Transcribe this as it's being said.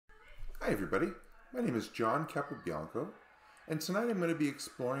Hi everybody, my name is John Capobianco, and tonight I'm going to be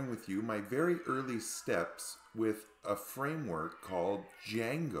exploring with you my very early steps with a framework called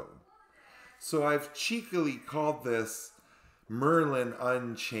Django. So I've cheekily called this Merlin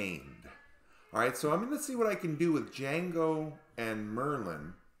Unchained. Alright, so I'm going to see what I can do with Django and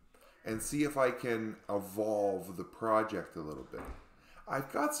Merlin and see if I can evolve the project a little bit.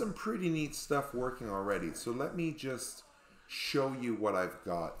 I've got some pretty neat stuff working already, so let me just show you what I've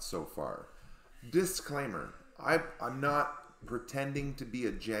got so far. Disclaimer, I'm not pretending to be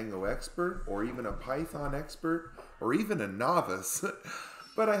a Django expert or even a Python expert or even a novice,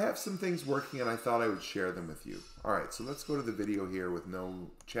 but I have some things working and I thought I would share them with you. Alright, so let's go to the video here with no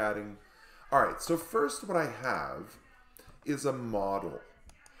chatting. Alright, so first what I have is a model.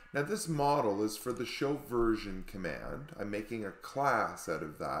 Now this model is for the show version command. I'm making a class out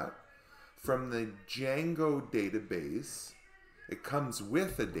of that from the Django database. It comes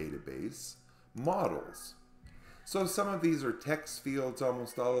with a database, models. So some of these are text fields,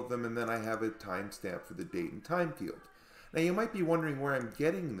 almost all of them, and then I have a timestamp for the date and time field. Now you might be wondering where I'm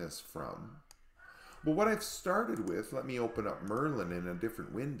getting this from. Well, what I've started with, let me open up Merlin in a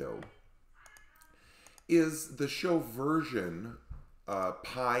different window, is the show version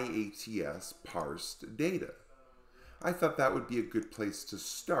PyATS parsed data. I thought that would be a good place to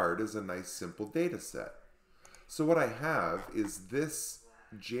start as a nice simple data set. So what I have is this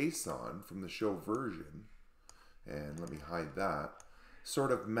JSON from the show version, and let me hide that,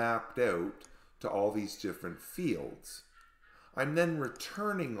 sort of mapped out to all these different fields. I'm then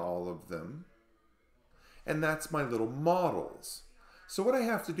returning all of them, and that's my little models. So what I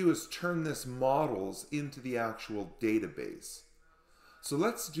have to do is turn this models into the actual database. So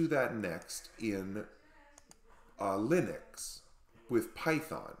let's do that next in Linux with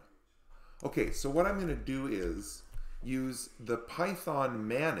Python. Okay, so what I'm going to do is use the Python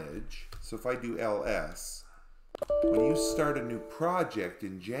manage. So if I do ls, when you start a new project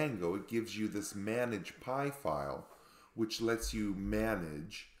in Django, it gives you this manage py file, which lets you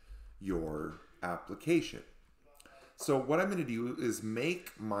manage your application. So what I'm going to do is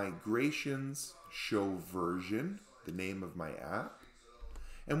make migrations show version, the name of my app.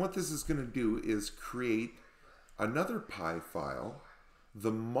 And what this is going to do is create another py file, the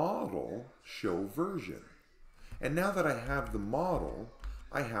model show version. And now that I have the model,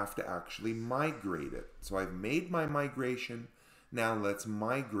 I have to actually migrate it. So I've made my migration. Now let's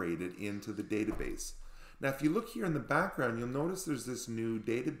migrate it into the database. Now if you look here in the background, you'll notice there's this new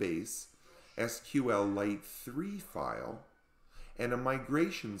database SQLite 3 file and a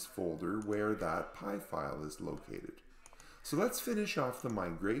migrations folder where that py file is located. So let's finish off the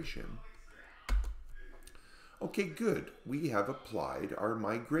migration. Okay, good. We have applied our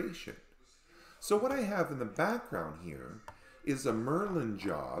migration. So what I have in the background here is a Merlin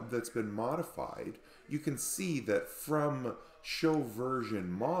job that's been modified. You can see that from show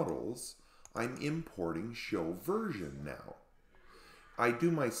version models, I'm importing show version now. I do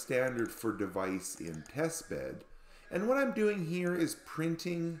my standard for device in testbed, and what I'm doing here is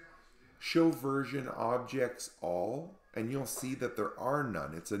printing show version objects all, and you'll see that there are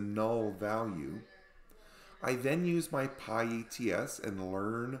none. It's a null value. I then use my PyATS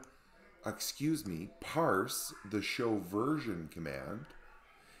and parse the show version command.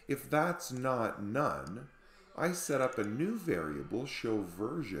 If that's not none, I set up a new variable, show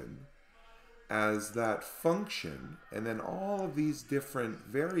version, as that function, and then all of these different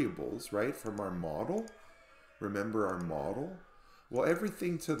variables, right, from our model. Remember our model? Well,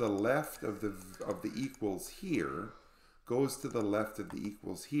 everything to the left of the equals here goes to the left of the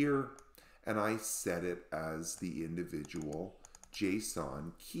equals here, and I set it as the individual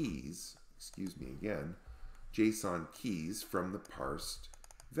JSON keys, JSON keys from the parsed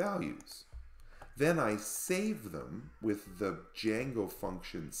values. Then I save them with the Django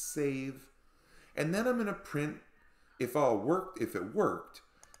function save, and then I'm going to print, if it worked,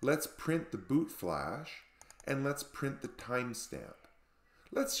 let's print the boot flash, and let's print the timestamp.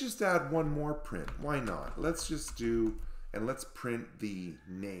 Let's just add one more print. Why not? Let's just do, and let's print the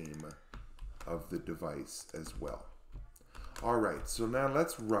name of the device as well. Alright, so now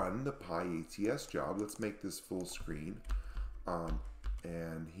let's run the PyATS job. Let's make this full screen.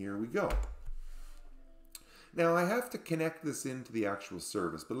 And here we go. Now I have to connect this into the actual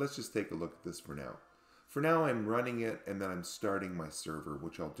service, but let's just take a look at this for now. For now I'm running it and then I'm starting my server,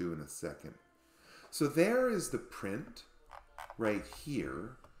 which I'll do in a second. So there is the print right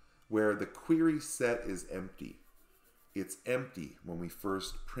here where the query set is empty. It's empty when we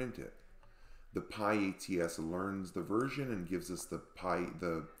first print it. The PyATS learns the version and gives us the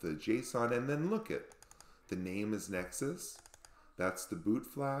JSON, and then look at the name is Nexus. That's the boot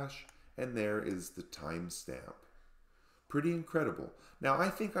flash, and there is the timestamp. Pretty incredible. Now I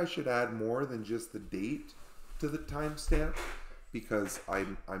think I should add more than just the date to the timestamp because I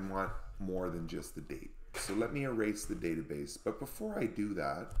want more than just the date. So let me erase the database. But before I do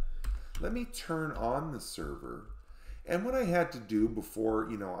that, let me turn on the server. And what I had to do before,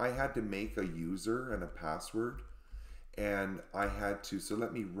 I had to make a user and a password. And I had to, so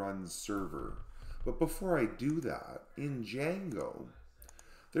let me run server. But before I do that, in Django,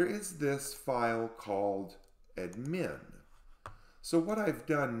 there is this file called admin. So what I've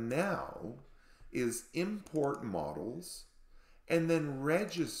done now is import models and then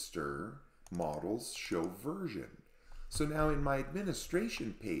register models show version. So now in my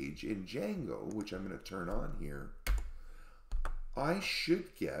administration page in Django, which I'm going to turn on here, I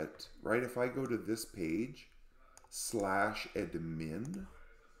should get, right, if I go to this page, /admin,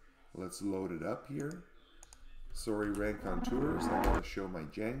 let's load it up here. Sorry, rank on tours, I want to show my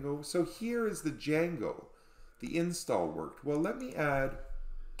Django. So here is the Django. The install worked. Well, let me add,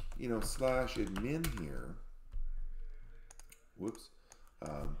 /admin here. Whoops.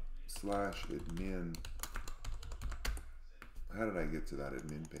 /admin. How did I get to that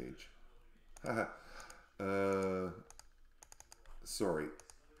admin page? Sorry,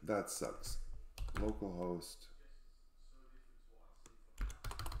 that sucks. Localhost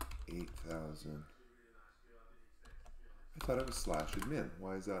 8,000. I thought it was /admin.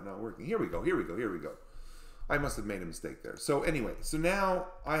 Why is that not working? Here we go. I must have made a mistake there. So anyway, so now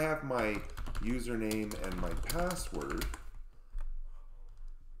I have my username and my password.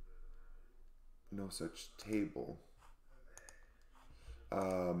 No such table.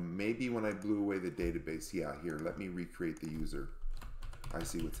 Maybe when I blew away the database. Yeah, here, let me recreate the user. I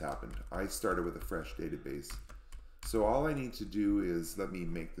see what's happened. I started with a fresh database. So all I need to do is, let me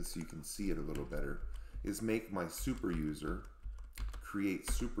make this so you can see it a little better, is make my super user, create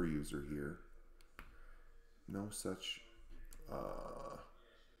super user here. No such, am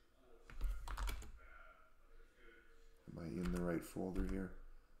I in the right folder here?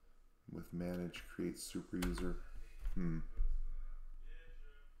 With manage, create super user. No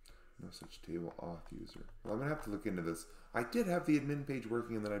such table auth user. Well, I'm gonna have to look into this. I did have the admin page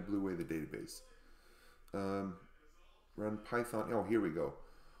working and then I blew away the database. Run Python, oh, here we go.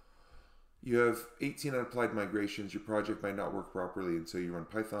 You have 18 unapplied migrations. Your project might not work properly, and so you run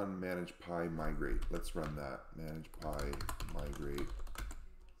Python manage py migrate. Let's run that. Manage py migrate.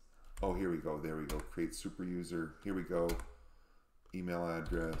 Oh, here we go. There we go. Create super user. Here we go. Email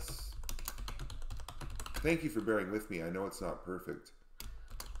address. Thank you for bearing with me. I know it's not perfect.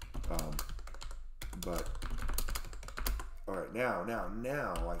 But all right, now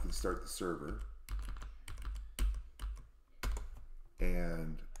I can start the server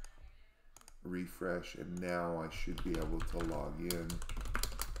and refresh, and now I should be able to log in.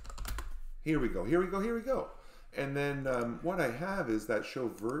 Here we go. And then what I have is that show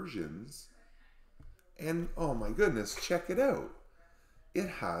versions, and oh my goodness, check it out. It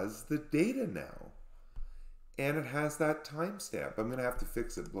has the data now. And it has that timestamp. I'm going to have to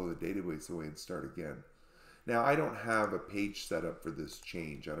fix it, blow the database away, and start again. Now, I don't have a page set up for this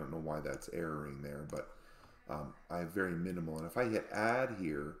change. I don't know why that's erroring there, but I have very minimal. And if I hit add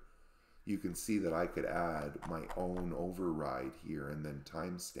here, you can see that I could add my own override here and then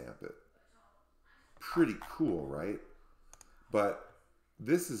timestamp it. Pretty cool, right? But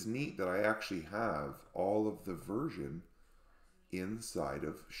this is neat that I actually have all of the version inside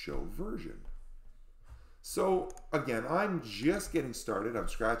of show version. So again, I'm just getting started. I'm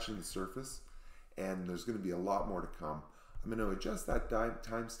scratching the surface, and there's going to be a lot more to come. I'm going to adjust that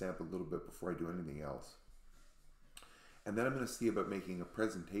timestamp a little bit before I do anything else. And then I'm going to see about making a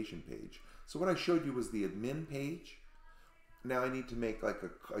presentation page. So what I showed you was the admin page. Now I need to make like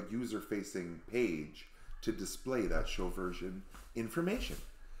a user-facing page to display that show version information.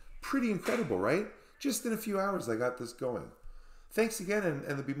 Pretty incredible, right? Just in a few hours I got this going. Thanks again, and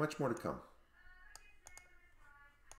there'll be much more to come.